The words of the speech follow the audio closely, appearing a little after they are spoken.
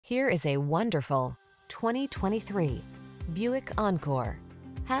Here is a wonderful 2023 Buick Encore.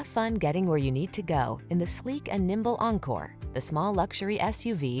 Have fun getting where you need to go in the sleek and nimble Encore, the small luxury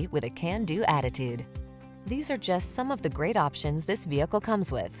SUV with a can-do attitude. These are just some of the great options this vehicle comes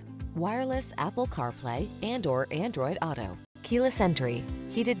with: wireless Apple CarPlay and/or Android Auto, keyless entry,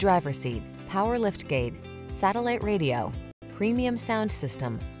 heated driver's seat, power liftgate, satellite radio, premium sound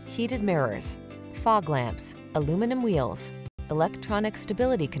system, heated mirrors, fog lamps, aluminum wheels, electronic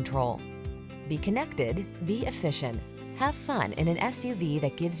stability control. Be connected, be efficient. Have fun in an SUV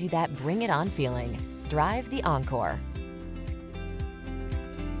that gives you that bring it on feeling. Drive the Encore.